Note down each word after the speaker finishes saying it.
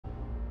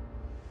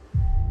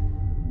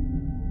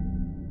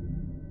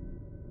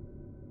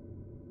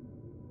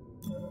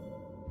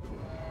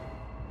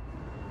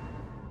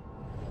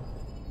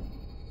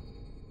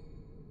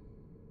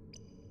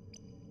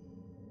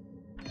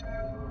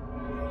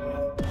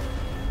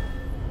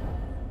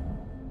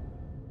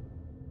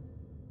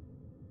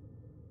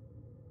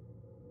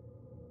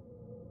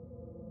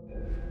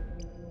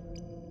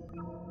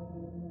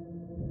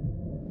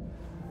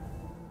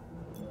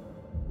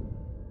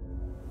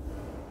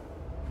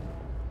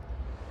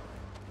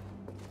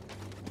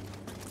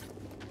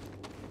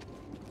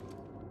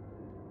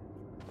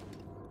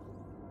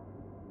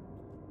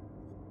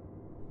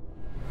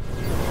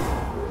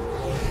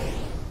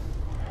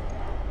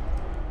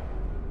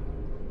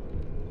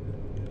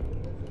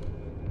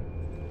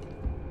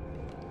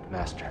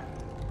Master.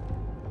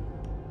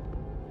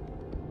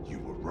 You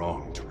were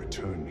wrong to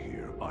return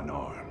here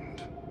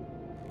unarmed.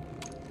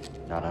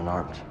 Not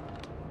unarmed.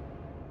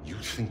 You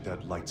think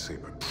that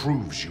lightsaber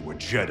proves you a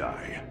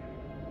Jedi?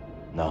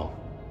 No.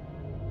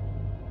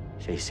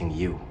 Facing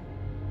you.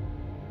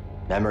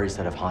 Memories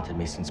that have haunted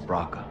me since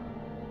Braca.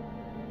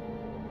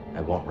 I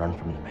won't run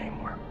from them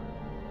anymore.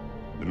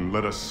 Then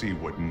let us see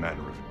what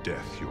manner of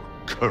death your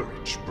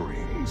courage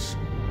brings.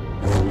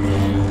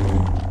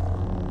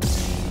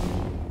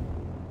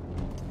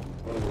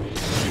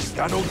 Is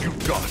that all you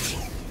got?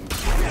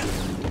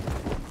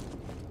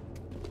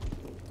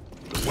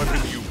 The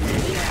weapon you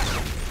wield is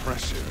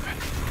impressive.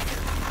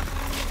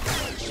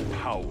 Is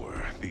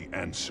power the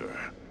answer?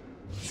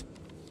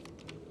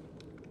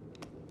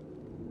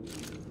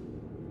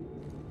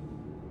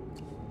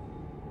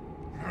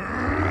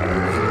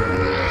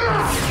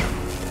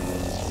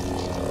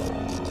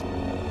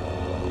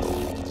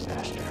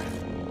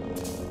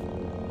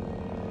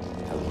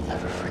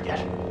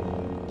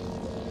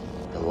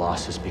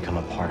 Has become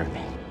a part of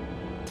me.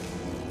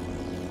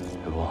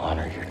 I will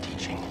honor your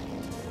teaching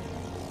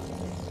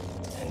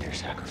and your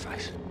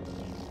sacrifice.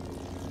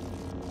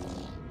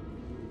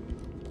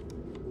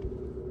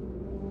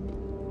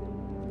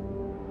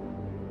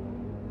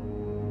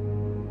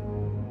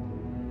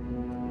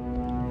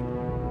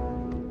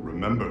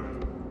 Remember,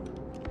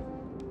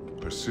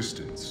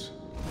 persistence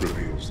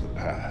reveals the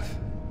path.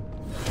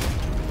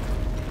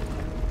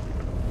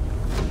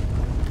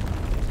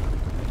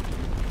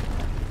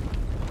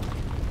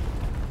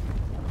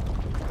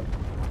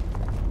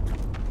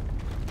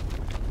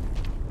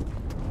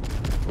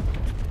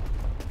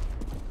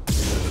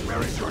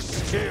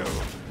 Skill.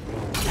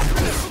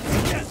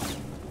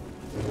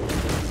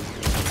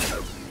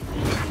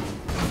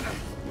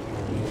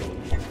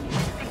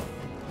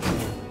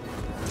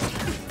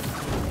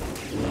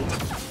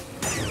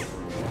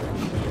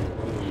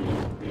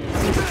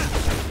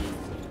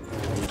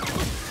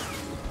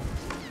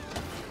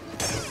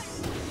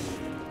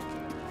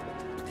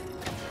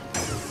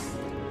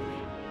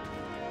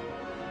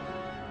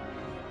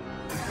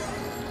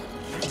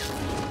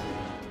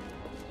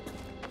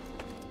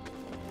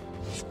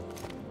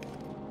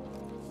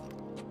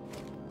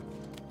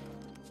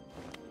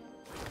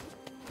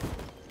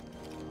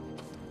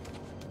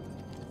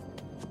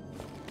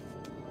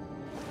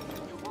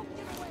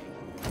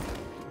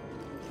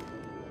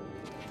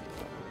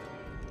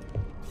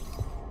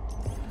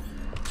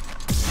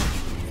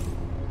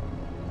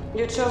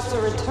 You chose to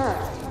return.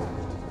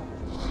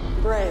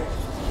 Brave,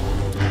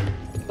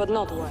 but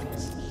not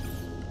wise.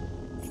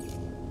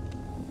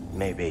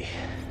 Maybe.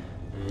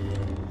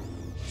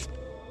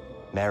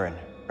 Marin,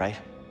 right?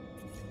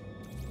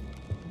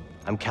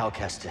 I'm Cal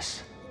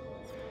Kestis.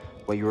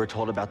 What you were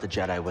told about the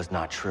Jedi was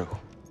not true.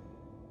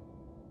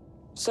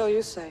 So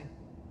you say.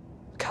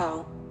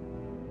 Cal.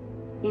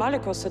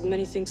 Malicos said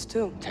many things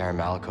too. TARON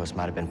Malicos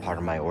might have been part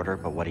of my order,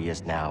 but what he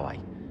is now, I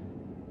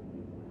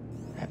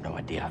have no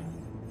idea.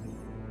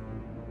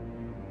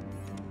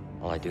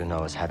 All I do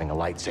know is having a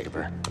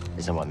lightsaber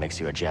isn't what makes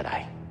you a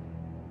Jedi.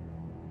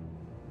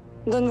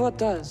 Then what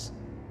does?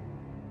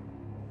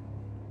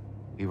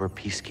 We were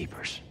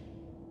peacekeepers.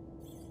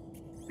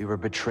 We were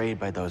betrayed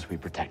by those we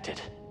protected.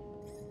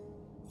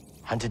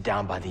 Hunted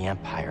down by the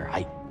Empire.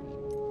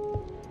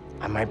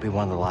 I might be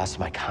one of the last of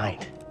my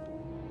kind.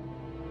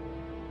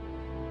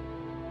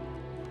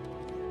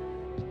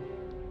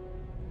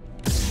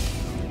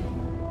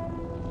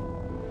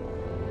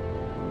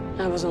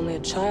 I was only a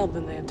child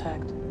when they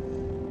attacked.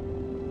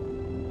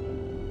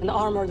 An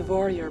armored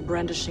warrior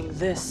brandishing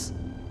this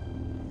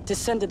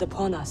descended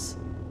upon us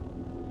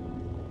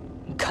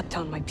and cut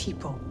down my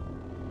people,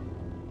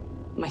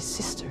 my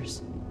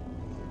sisters,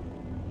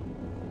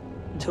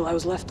 until I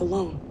was left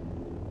alone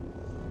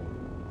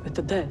with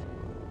the dead.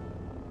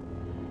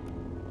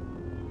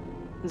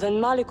 Then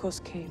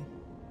Malicos came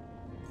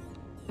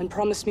and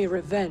promised me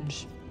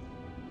revenge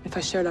if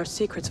I shared our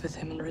secrets with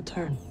him in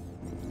return.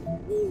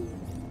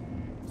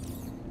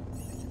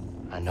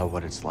 I know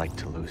what it's like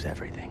to lose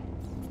everything.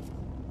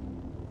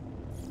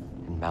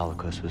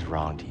 Malicos was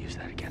wrong to use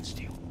that against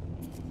you.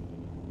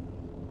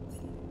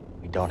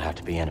 We don't have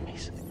to be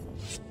enemies.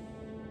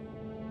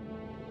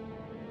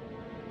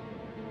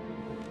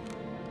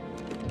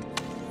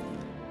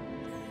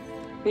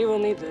 We will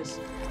need this.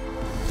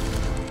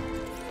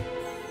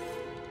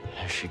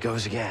 There she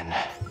goes again.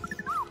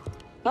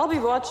 I'll be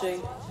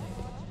watching.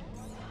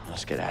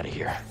 Let's get out of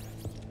here.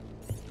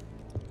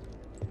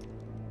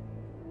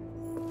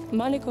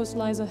 Malicos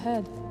lies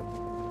ahead.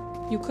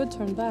 You could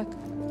turn back.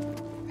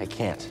 I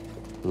can't.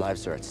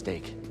 Lives are at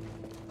stake.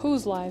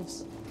 Whose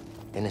lives?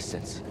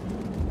 Innocents.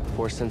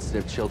 4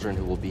 sensitive children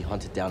who will be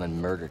hunted down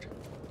and murdered.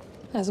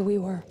 As we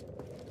were.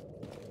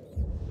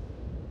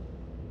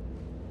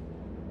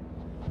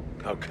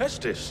 Cal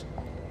Kestis.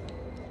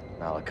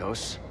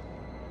 Malicos.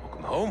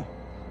 Welcome home.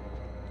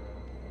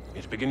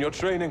 Here to begin your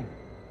training.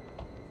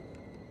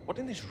 What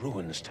in these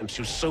ruins tempts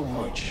you so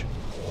much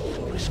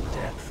to risk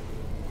death?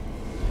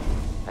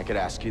 I could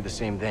ask you the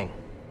same thing.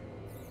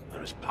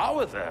 There is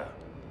power there.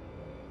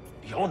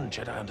 beyond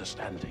Jedi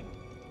understanding.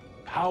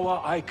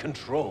 Power I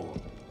control.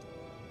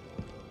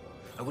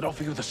 I would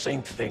offer you the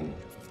same thing.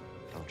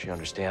 Don't you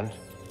understand?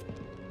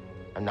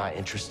 I'm not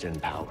interested in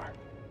power.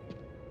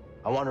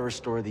 I want to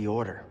restore the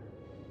Order.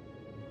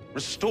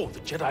 Restore the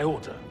Jedi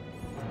Order?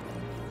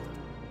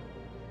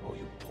 Oh,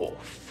 you poor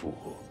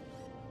fool.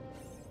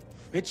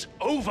 It's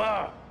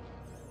over!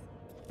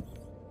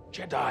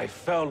 Jedi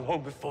fell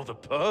long before the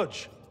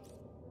Purge.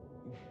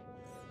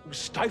 We were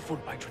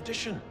stifled by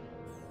tradition.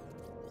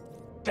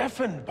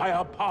 Deafened by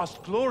our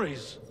past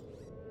glories.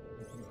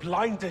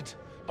 Blinded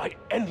by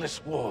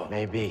endless war.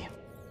 Maybe.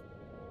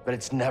 But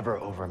it's never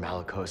over,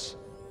 Malicos.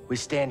 We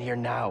stand here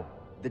now,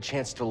 the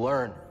chance to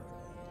learn.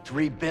 To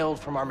rebuild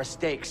from our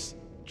mistakes.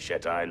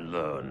 Jedi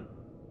learn.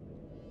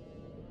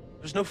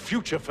 There's no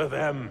future for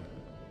them.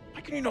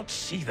 Why can you not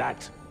see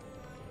that?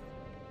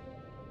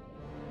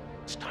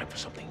 It's time for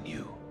something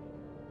new.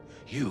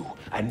 You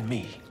and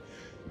me.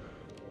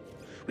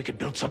 We could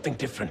build something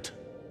different.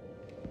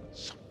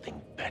 Something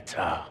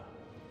better.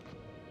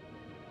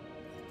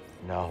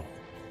 No.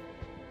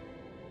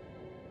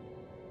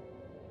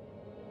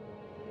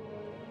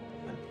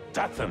 And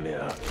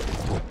Dathomir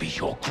will be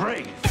your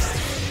grave.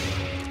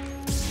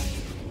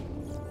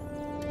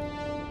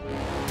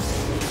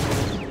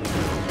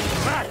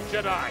 That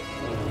Jedi!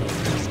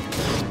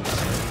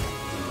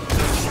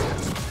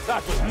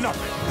 That was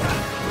nothing!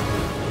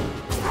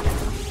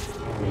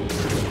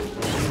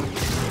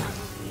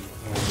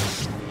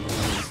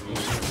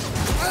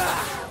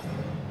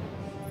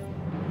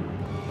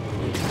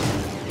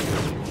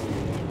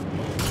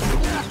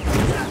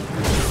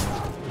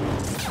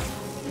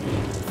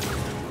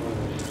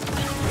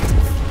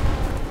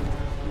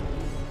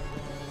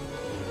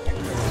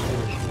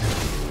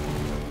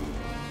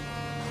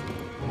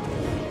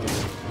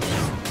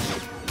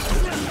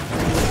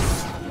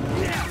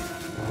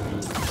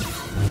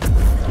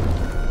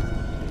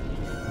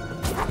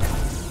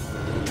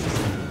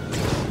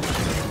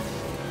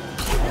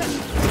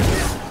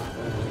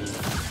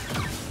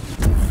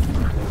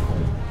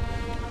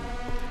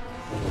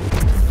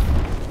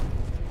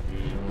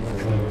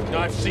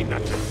 I've seen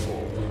that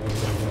before.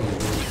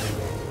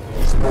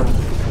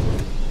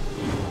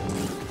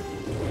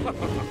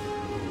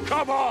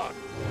 Come on!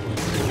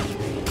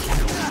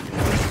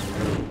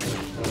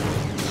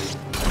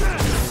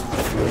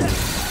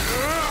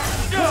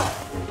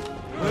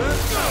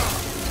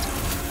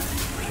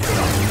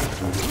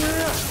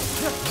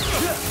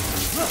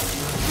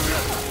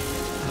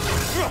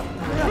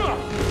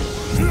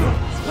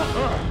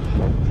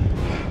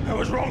 I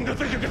was wrong to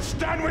think you could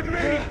stand with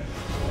me!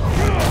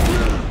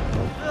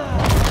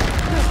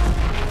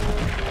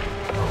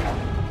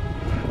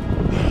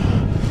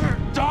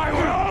 Die,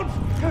 world!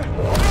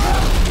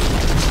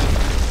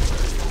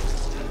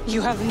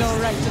 You have no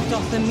right to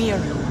Dathomir.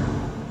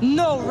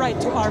 No right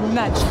to our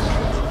magic.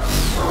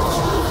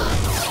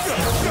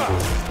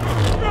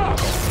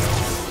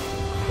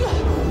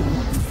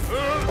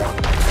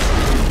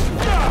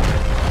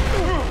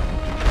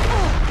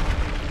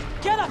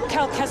 Get up,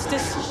 Cal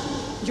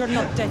Kestis. You're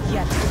not dead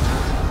yet.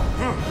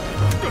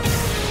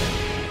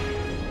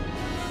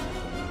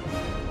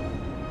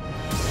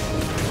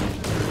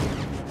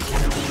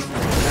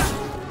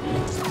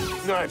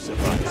 I've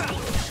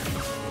survived.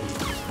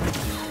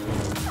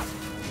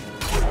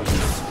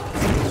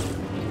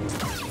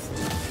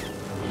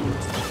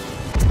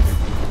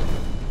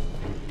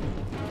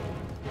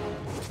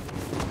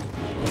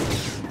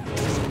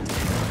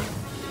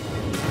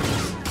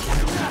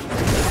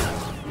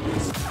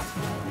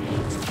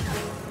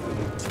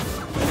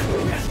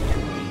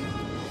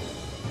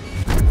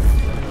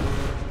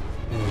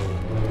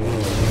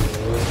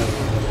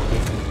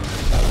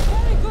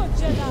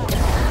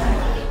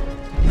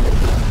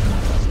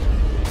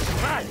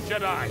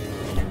 Jedi!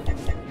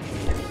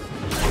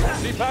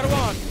 See,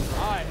 Padawan,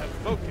 I have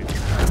spoken.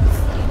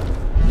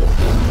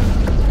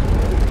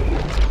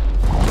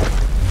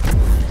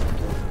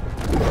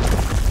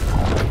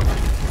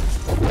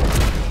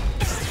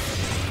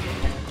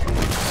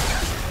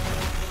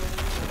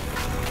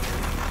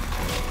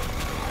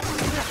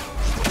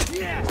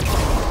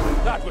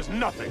 That was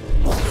nothing.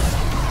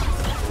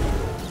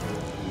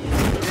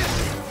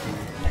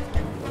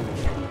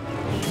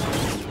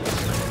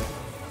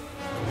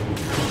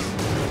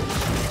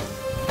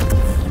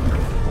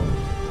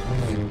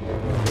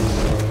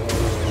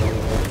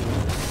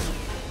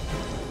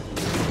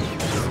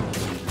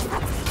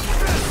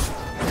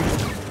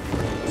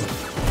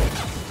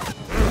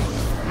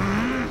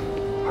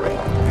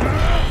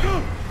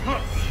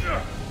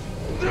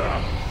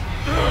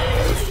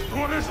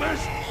 What is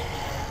this?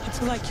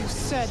 It's like you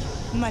said,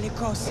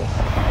 Malicos.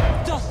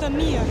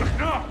 Dathomir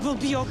will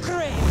be your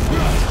grave.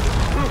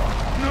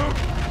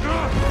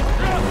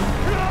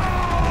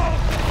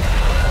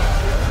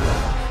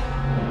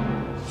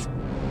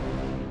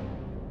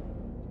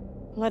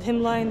 Let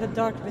him lie in the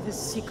dark with his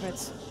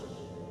secrets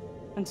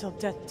until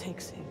death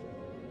takes him.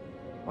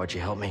 Why'd you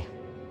help me?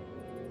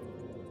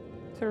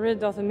 To rid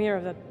Dathomir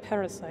of that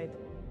parasite.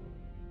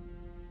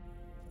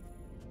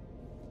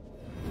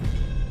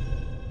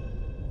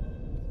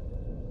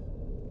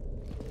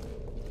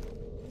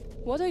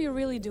 What are you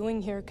really doing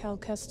here, Cal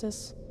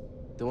Kestis?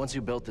 The ones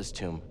who built this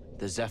tomb,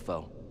 the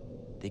Zepho,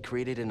 they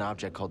created an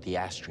object called the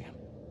Astrium.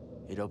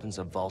 It opens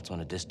a vault on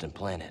a distant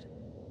planet.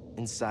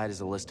 Inside is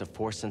a list of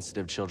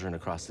Force-sensitive children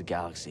across the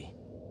galaxy.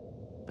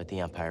 But the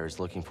Empire is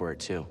looking for it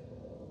too.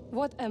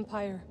 What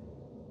Empire?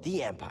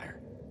 The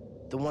Empire.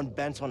 The one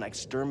bent on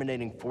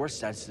exterminating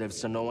Force-sensitives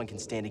so no one can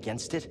stand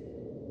against it?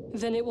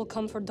 Then it will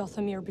come for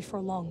Dathomir before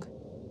long,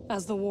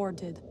 as the war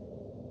did.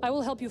 I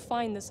will help you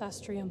find this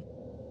Astrium.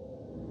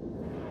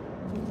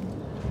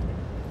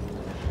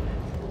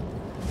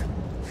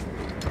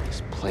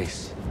 This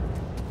place,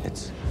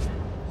 it's...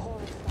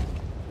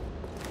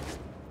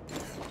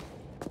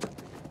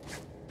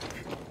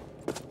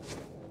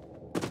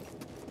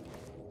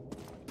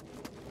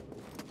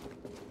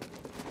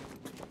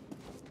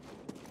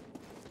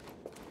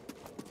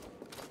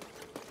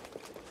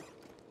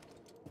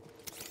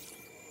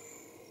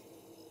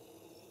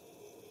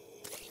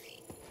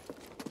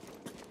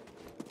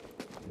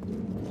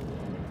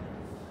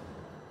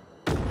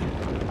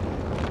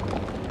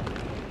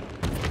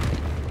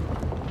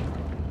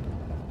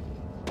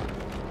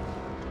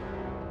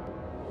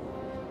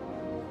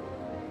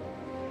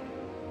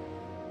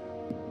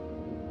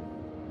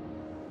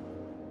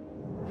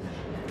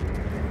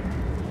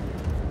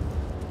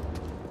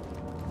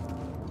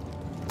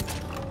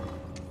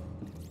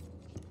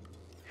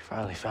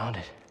 Finally found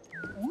it.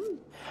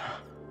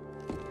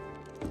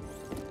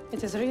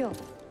 It is real.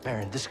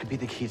 Baron, this could be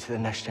the key to the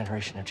next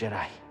generation of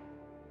Jedi.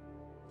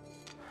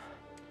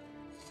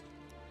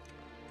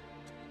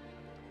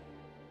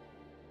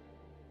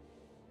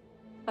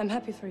 I'm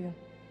happy for you.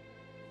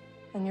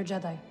 And your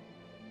Jedi.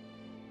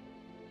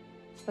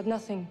 But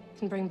nothing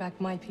can bring back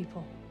my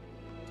people.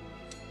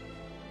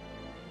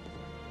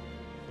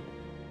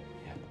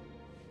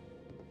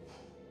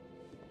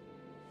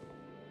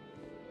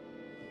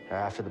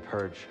 After the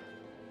Purge,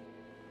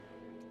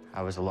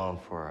 I was alone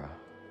for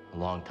a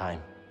long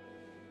time.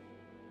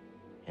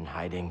 In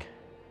hiding,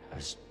 I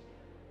was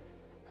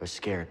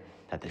scared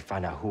that they'd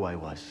find out who I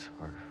was,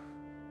 or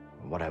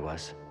what I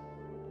was.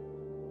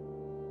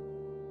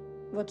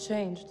 What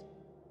changed?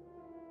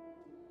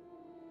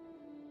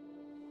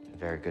 A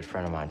very good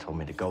friend of mine told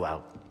me to go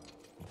out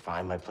and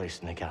find my place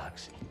in the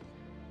galaxy.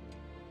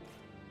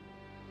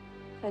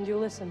 And you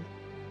listened?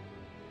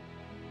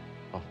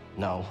 Well,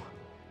 no.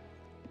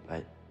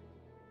 But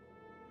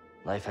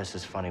life has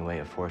this funny way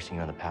of forcing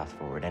you on the path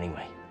forward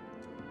anyway.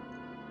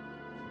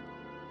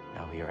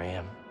 Now here I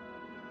am.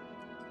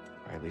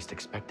 Or at least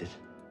expected.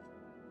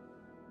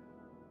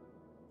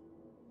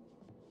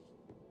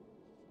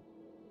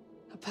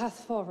 A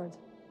path forward.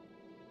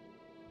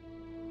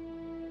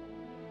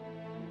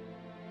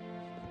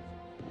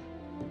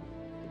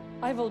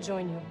 I will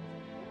join you.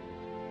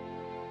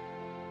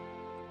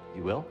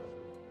 You will?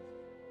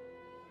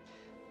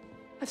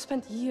 I've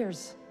spent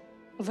years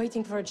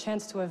waiting for a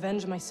chance to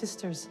avenge my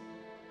sisters.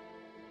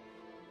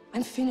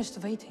 I'm finished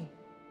waiting.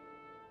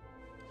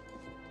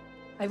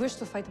 I wish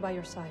to fight by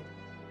your side.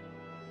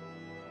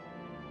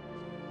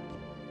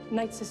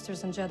 Night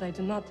Sisters and Jedi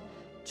do not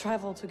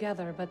travel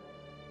together, but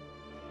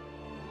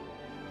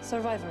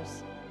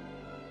survivors.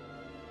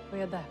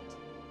 We adapt.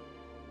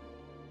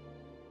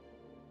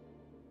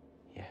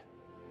 Yeah.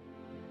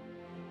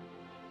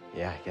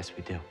 Yeah, I guess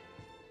we do.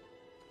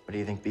 What do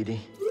you think, BD?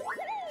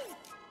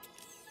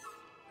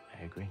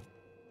 I agree.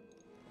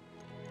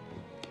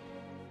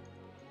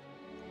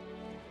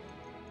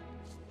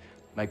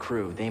 My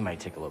crew, they might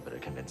take a little bit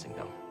of convincing,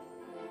 though.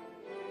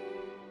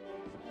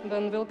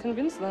 Then we'll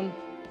convince them.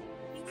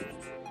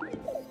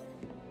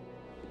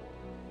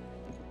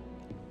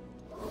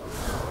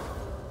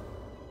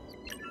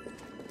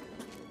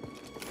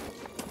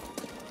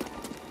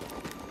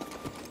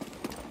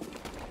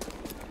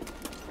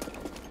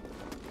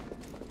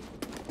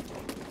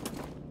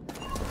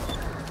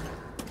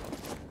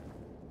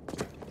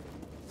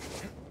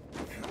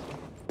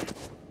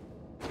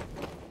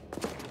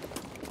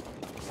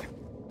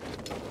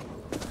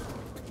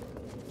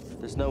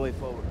 There's no way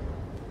forward.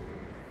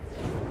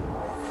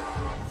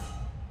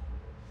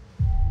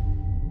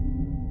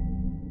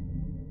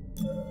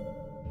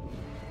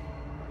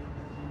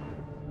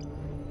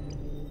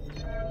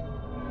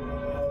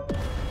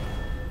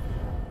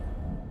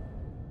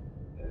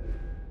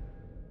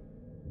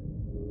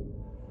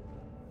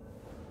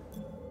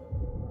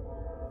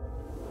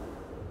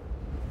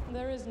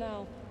 There is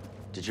now.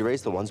 Did you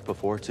raise the ones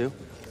before, too?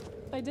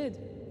 I did.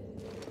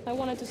 I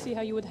wanted to see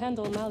how you would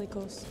handle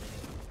Malicos.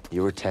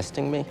 You were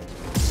testing me?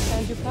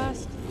 And you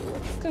passed.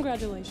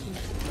 Congratulations.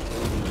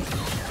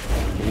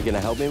 Are you gonna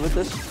help me with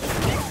this?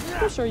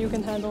 I'm sure you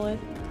can handle it.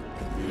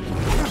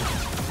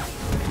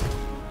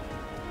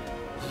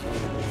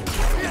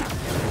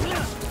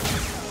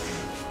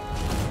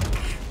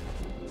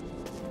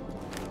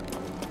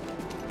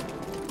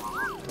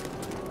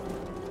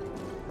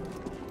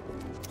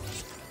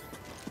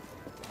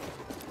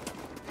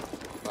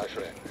 My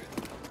friend,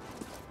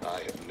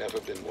 I have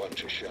never been one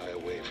to shy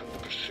away from the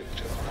pursuit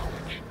of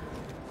knowledge.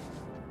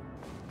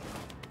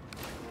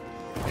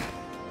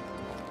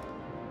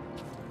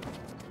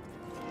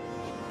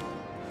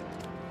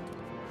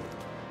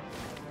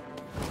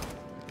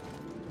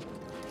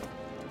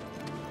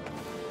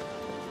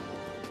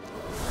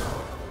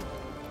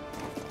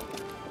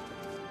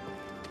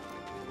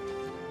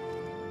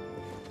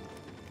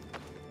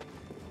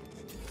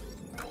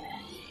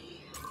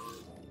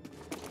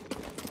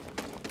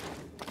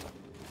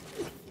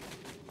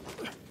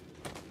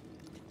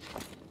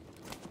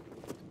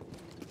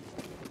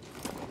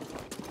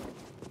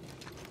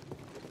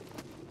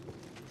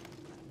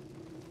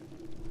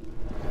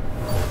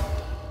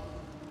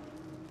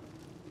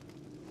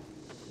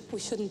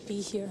 shouldn't be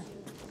here.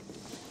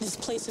 This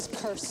place is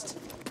cursed.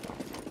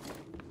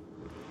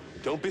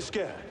 Don't be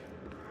scared.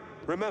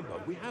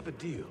 Remember, we have a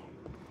deal.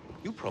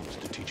 You promised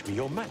to teach me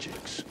your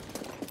magics.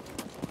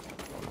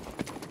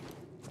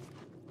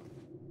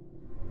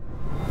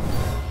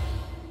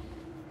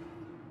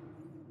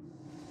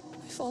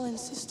 My fallen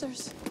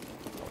sisters.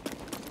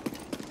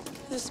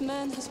 This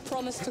man has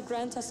promised to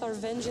grant us our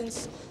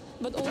vengeance,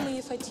 but only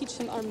if I teach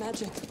him our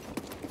magic.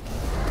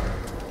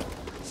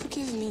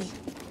 Forgive me.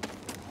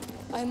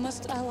 I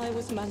must ally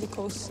with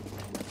Malicos.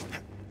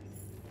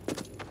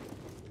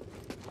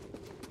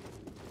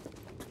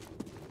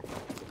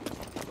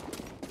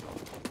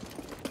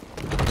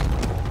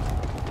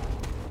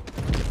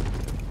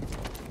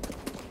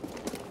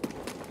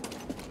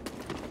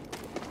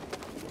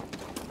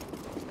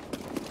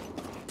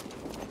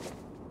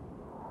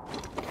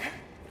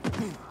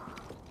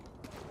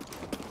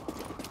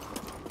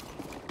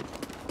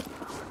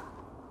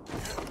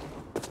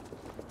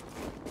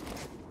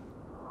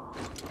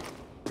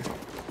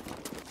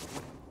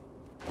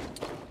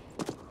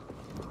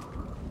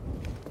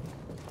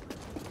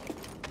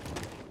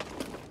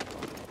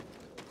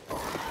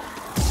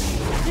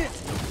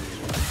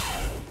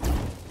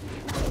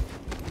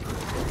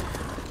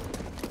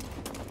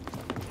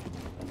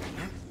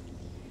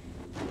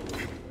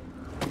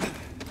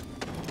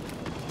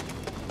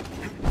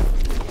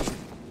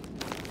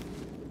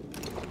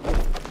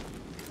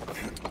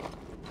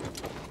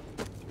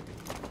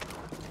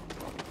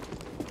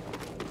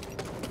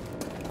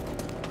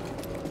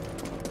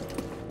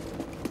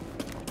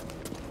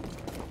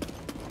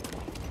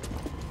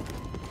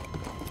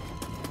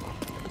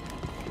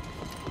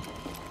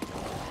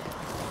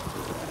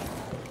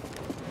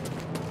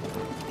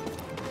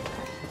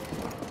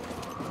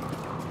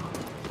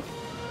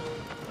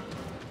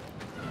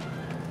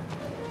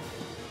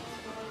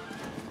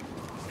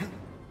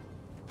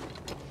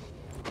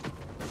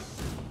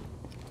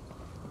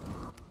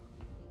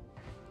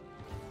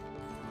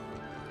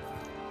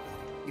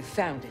 You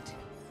found it.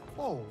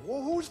 Oh,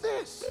 well, who's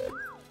this?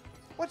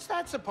 What's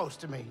that supposed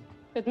to mean?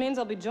 It means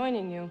I'll be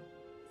joining you.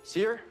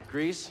 Seer,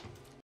 Grease,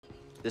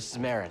 this is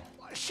Marin.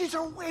 She's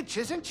a witch,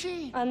 isn't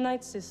she? A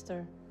night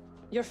sister.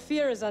 Your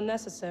fear is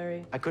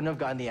unnecessary. I couldn't have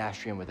gotten the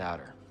Astrium without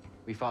her.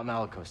 We fought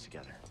Malicos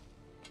together.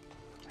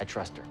 I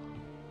trust her.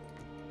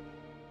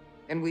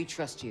 And we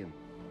trust you.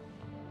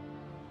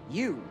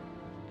 You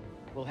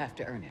will have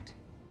to earn it.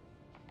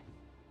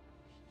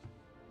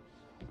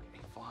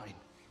 Okay, fine.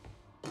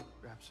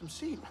 Grab some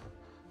seat.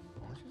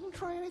 As long as she doesn't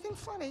try anything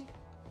funny.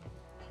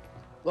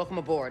 Welcome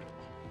aboard.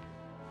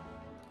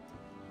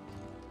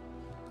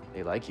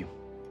 They like you.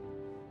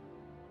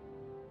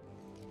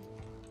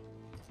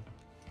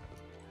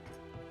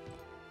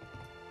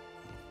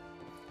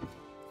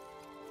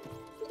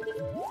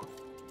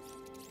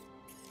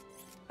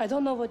 I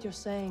don't know what you're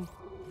saying.